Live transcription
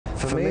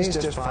For me, it's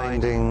just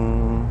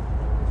finding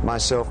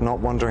myself not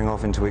wandering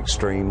off into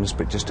extremes,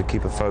 but just to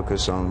keep a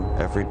focus on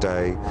every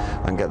day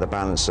and get the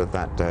balance of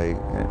that day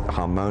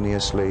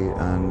harmoniously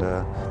and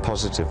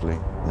positively.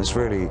 It's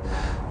really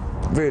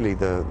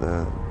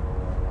the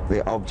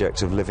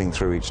object of living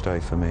through each day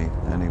for me,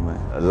 anyway.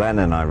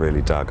 Lennon I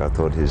really dug. I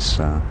thought his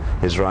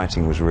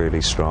writing was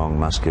really strong,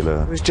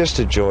 muscular. It was just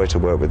a joy to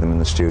work with him in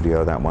the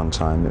studio that one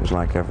time. It was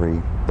like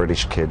every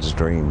British kid's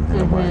dream,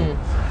 in a way.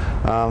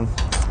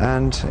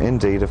 And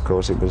indeed, of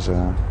course, it was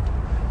an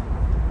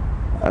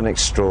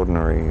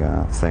extraordinary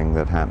thing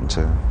that happened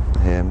to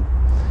him,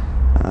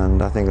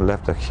 and I think it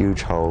left a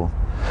huge hole.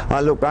 I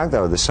look back,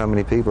 though, there's so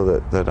many people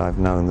that I've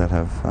known that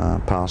have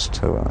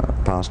passed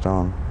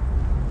on.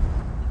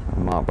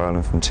 Mark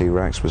Bolan from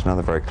T-Rex was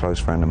another very close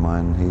friend of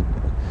mine. He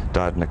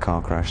died in a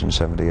car crash in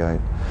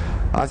 '78.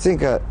 I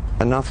think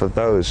enough of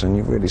those, and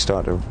you really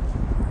start to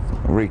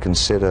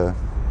reconsider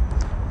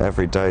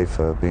every day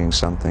for being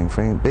something,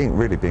 for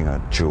really being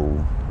a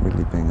jewel,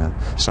 really being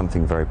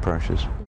something very precious.